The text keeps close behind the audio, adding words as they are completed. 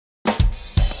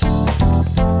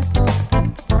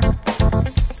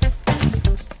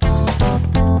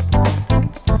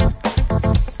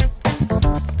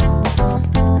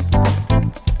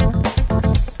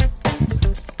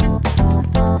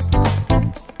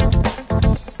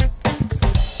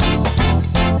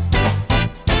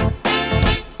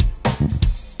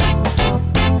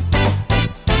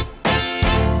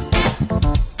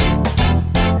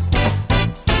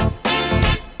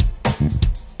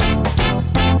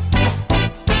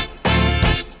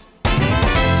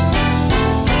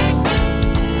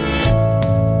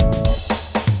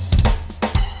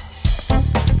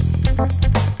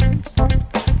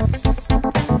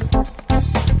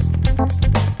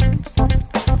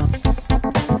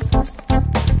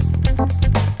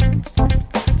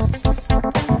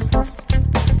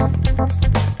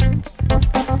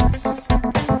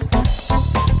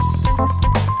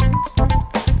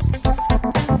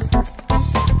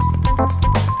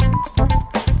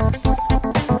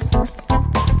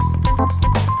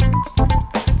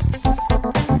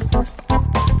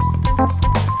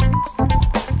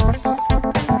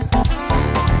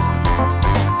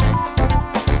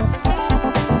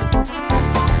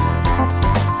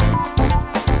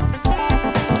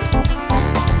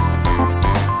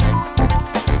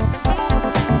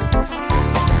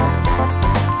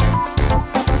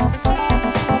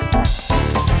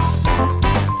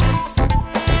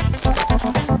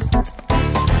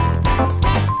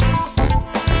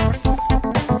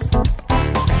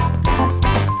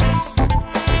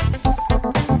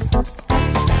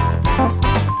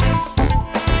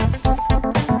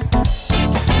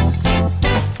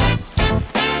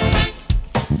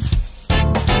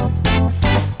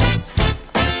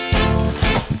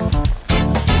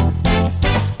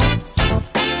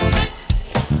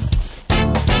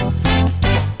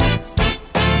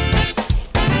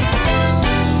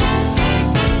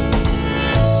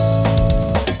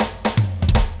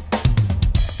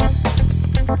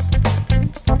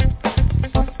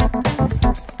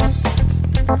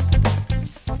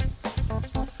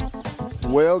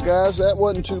Well, guys, that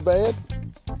wasn't too bad.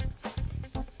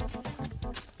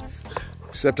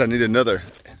 Except I need another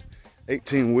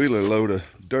 18-wheeler load of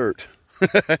dirt.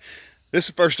 This is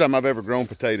the first time I've ever grown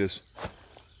potatoes,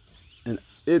 and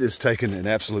it is taking an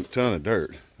absolute ton of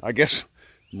dirt. I guess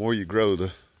the more you grow,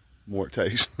 the more it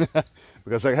takes.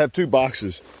 Because I have 2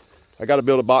 boxes. I got to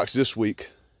build a box this week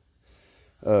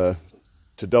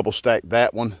to double stack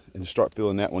that one and start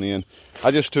filling that one in. I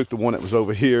just took the one that was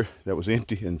over here that was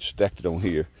empty and stacked it on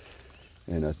here.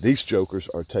 And these jokers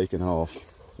are taking off.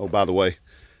 Oh, by the way,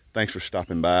 thanks for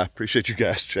stopping by. Appreciate you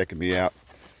guys checking me out.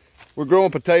 We're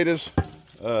growing potatoes.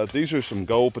 These are some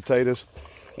gold potatoes,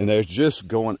 and they're just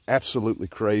going absolutely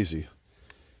crazy.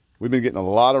 We've been getting a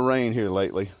lot of rain here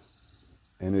lately,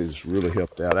 and it has really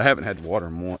helped out. I haven't had to water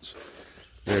them once.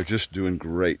 They're just doing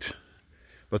great.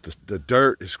 But the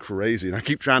dirt is crazy, and I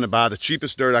keep trying to buy the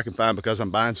cheapest dirt I can find because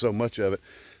I'm buying so much of it.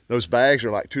 Those bags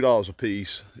are like $2 a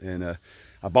piece, and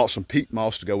I bought some peat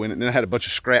moss to go in it, and then I had a bunch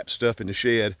of scrap stuff in the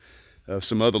shed,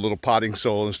 some other little potting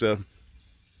soil and stuff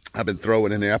I've been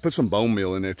throwing in there. I put some bone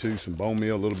meal in there too, some bone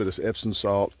meal, a little bit of Epsom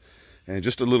salt, and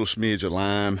just a little smidge of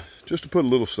lime, just to put a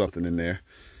little something in there.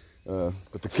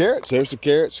 But the carrots, there's the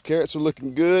carrots. Carrots are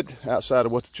looking good outside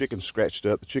of what the chickens scratched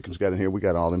up. The chickens got in here. We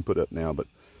got all them put up now, but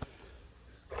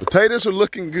potatoes are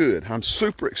looking good. I'm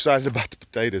super excited about the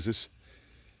potatoes.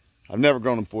 I've never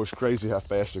grown them before. It's crazy how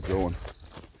fast they're growing.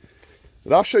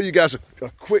 But I'll show you guys a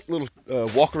quick little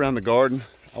walk around the garden.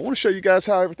 I want to show you guys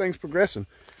how everything's progressing.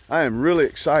 I am really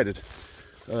excited.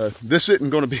 This isn't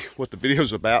going to be what the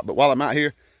video's about, but while I'm out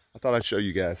here, I thought I'd show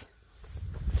you guys.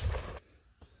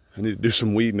 I need to do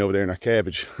some weeding over there in our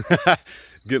cabbage.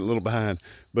 Getting a little behind.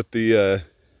 But the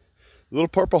little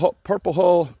purple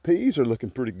hull peas are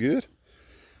looking pretty good.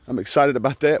 I'm excited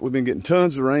about that. We've been getting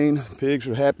tons of rain. Pigs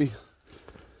are happy.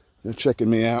 They're checking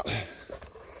me out.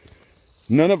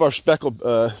 None of our speckled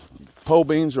pole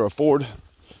beans or our Ford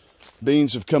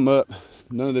beans have come up.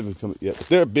 None of them have come up yet. But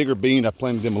they're a bigger bean. I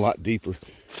planted them a lot deeper.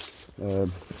 So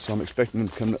I'm expecting them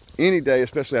to come up any day,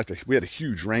 especially after we had a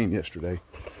huge rain yesterday.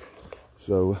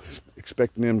 So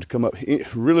expecting them to come up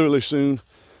really, really soon.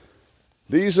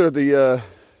 These are the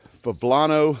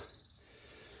Poblano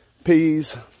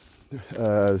peas.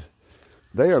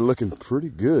 They are looking pretty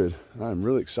good. I'm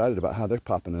really excited about how they're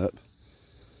popping up.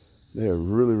 They are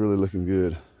really, really looking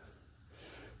good.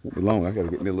 Won't be long. I got to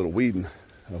get me a little weeding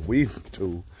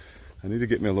tool. I need to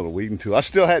get me a little weeding tool. I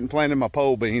still hadn't planted my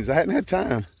pole beans. I hadn't had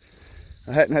time.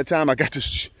 I got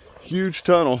this huge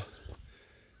tunnel.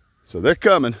 So they're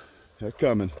coming. They're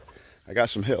coming. I got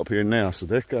some help here now, so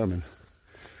they're coming.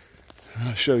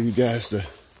 I'll show you guys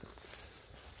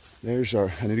there's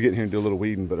our, I need to get in here and do a little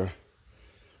weeding, but our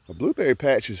blueberry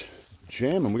patch is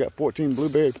jamming. We got 14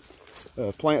 blueberry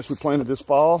plants we planted this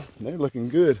fall, and they're looking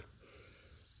good.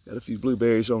 Got a few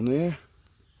blueberries on there.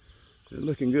 They're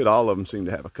looking good. All of them seem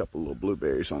to have a couple little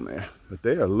blueberries on there, but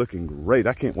they are looking great.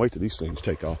 I can't wait till these things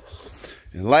take off.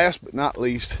 And last but not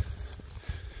least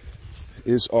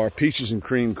is our peaches and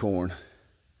cream corn.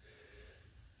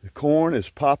 The corn is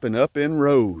popping up in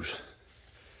rows.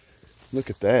 Look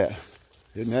at that.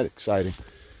 Isn't that exciting?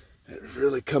 It's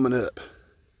really coming up.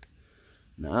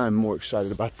 Now I'm more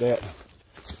excited about that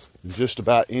than just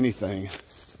about anything.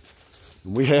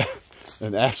 And we have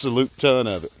an absolute ton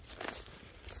of it.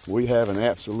 We have an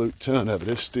absolute ton of it.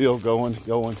 It's still going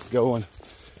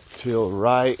till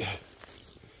right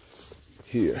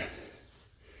here.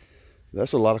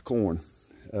 That's a lot of corn.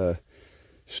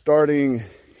 Starting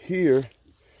here,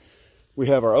 we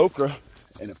have our okra,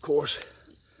 and of course,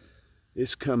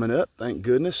 it's coming up, thank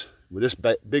goodness. With this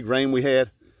big rain we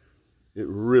had, it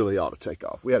really ought to take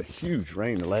off. We had a huge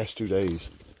rain the last 2 days.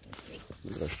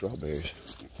 Look at our strawberries.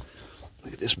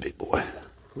 Look at this big boy.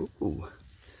 Ooh.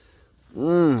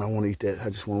 I want to eat that. I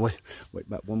just want to wait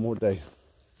about one more day.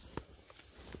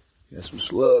 Got some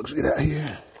slugs. Get out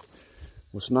here.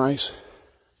 What's nice?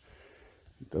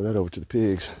 Throw that over to the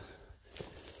pigs.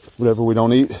 Whatever we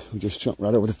don't eat, we just chunk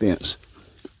right over the fence.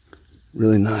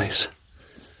 Really nice.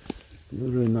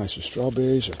 Really, really nice. The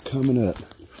strawberries are coming up.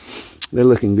 They're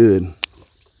looking good.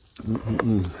 They're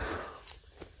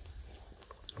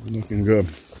looking good.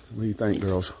 What do you think,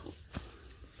 girls?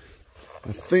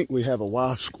 I think we have a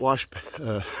wild squash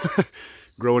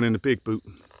growing in the pig poop.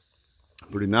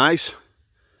 Pretty nice.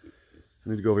 I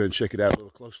need to go over there and check it out a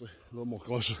little more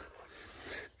closer.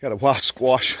 Got a wild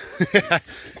squash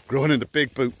growing in the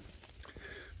pig poop.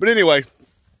 But anyway,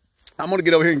 I'm gonna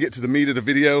get over here and get to the meat of the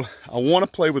video. I wanna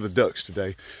play with the ducks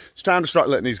today. It's time to start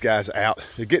letting these guys out.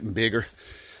 They're getting bigger.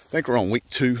 I think we're on week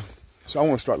 2. So I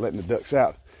wanna start letting the ducks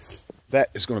out. That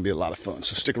is gonna be a lot of fun,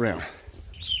 so stick around.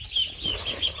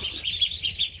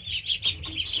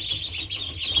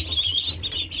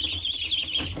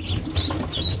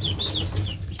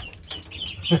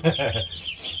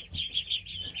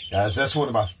 Guys, that's one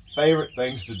of my favorite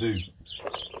things to do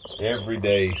every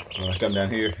day when I come down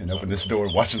here and open this door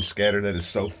and watch them scatter. That is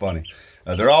so funny.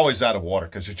 They're always out of water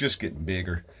because they're just getting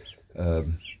bigger.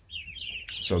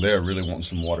 So they're really wanting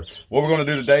some water. What we're going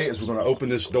to do today is we're going to open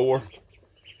this door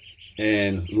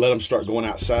and let them start going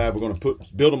outside. We're going to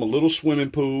build them a little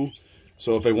swimming pool.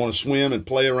 So if they want to swim and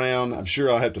play around, I'm sure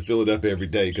I'll have to fill it up every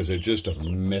day because they're just a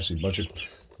messy bunch of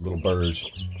little birds.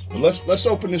 But let's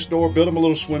open this door, build them a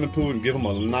little swimming pool, and give them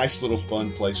a nice little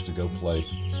fun place to go play.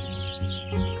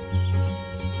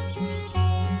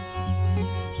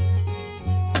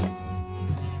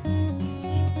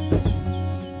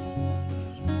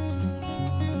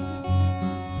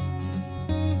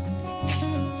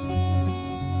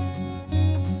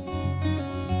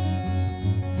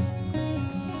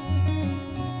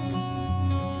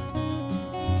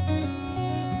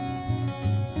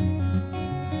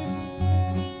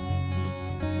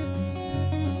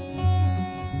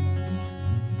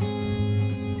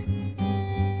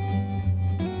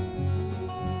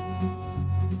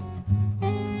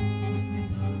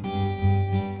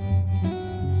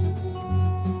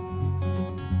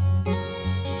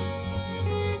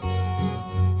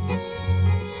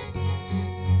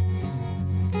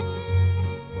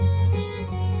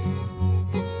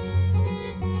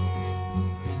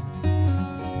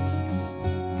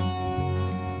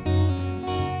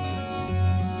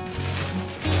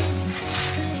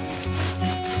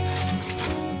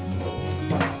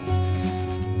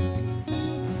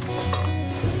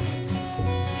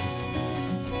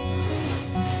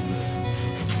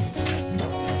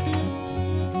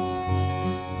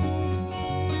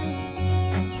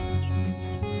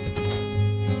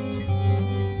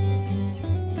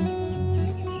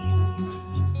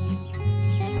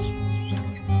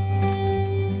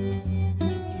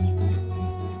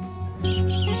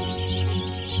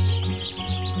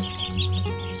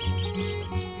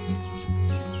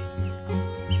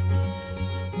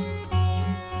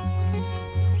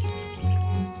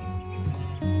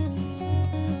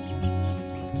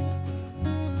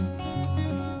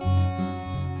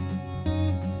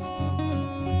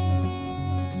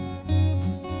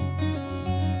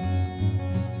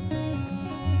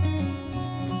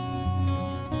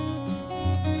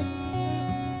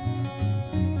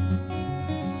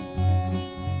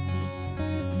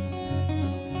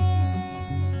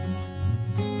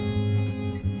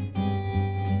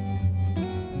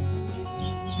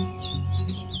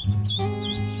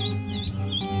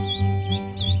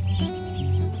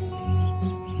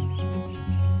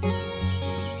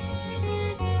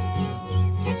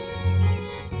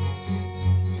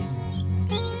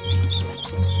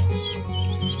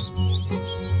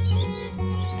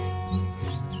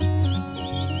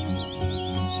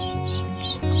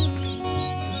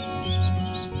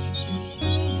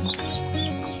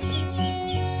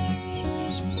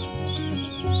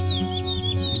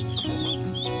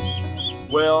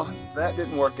 Well, that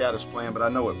didn't work out as planned, but I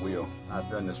know it will. I've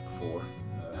done this before.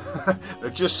 They're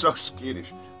just so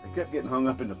skittish. They kept getting hung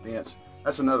up in the fence.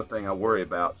 That's another thing I worry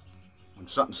about. When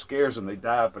something scares them, they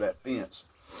dive for that fence.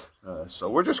 So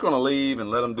we're just going to leave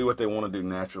and let them do what they want to do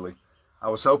naturally. I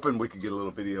was hoping we could get a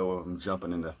little video of them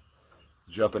jumping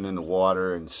in the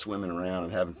water and swimming around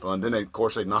and having fun. Then, of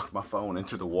course, they knocked my phone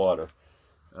into the water.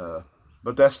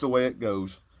 But that's the way it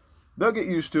goes. They'll get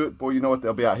used to it. Before you know it,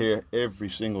 they'll be out here every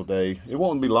single day. It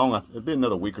won't be long. It'll be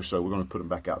another week or so. We're going to put them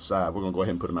back outside. We're going to go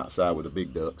ahead and put them outside with the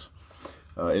big ducks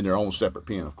in their own separate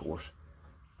pen, of course.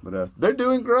 But they're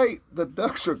doing great. The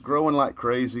ducks are growing like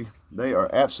crazy. They are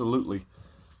absolutely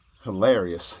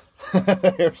hilarious.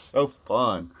 They're so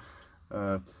fun.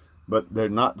 But they're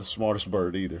not the smartest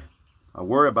bird either. I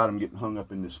worry about them getting hung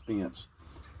up in this fence.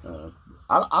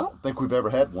 I don't think we've ever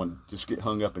had one just get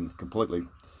hung up and completely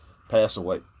pass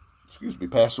away.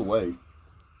 Pass away.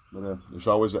 But there's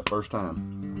always that first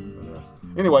time.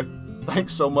 But, anyway,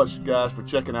 thanks so much, guys, for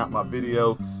checking out my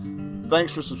video.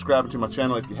 Thanks for subscribing to my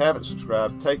channel. If you haven't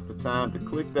subscribed, take the time to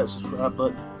click that subscribe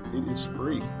button. It is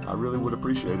free. I really would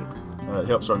appreciate it. It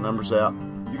helps our numbers out.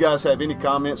 If you guys have any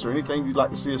comments or anything you'd like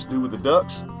to see us do with the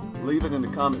ducks, leave it in the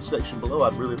comment section below.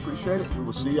 I'd really appreciate it. We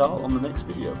will see y'all on the next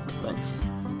video. Thanks.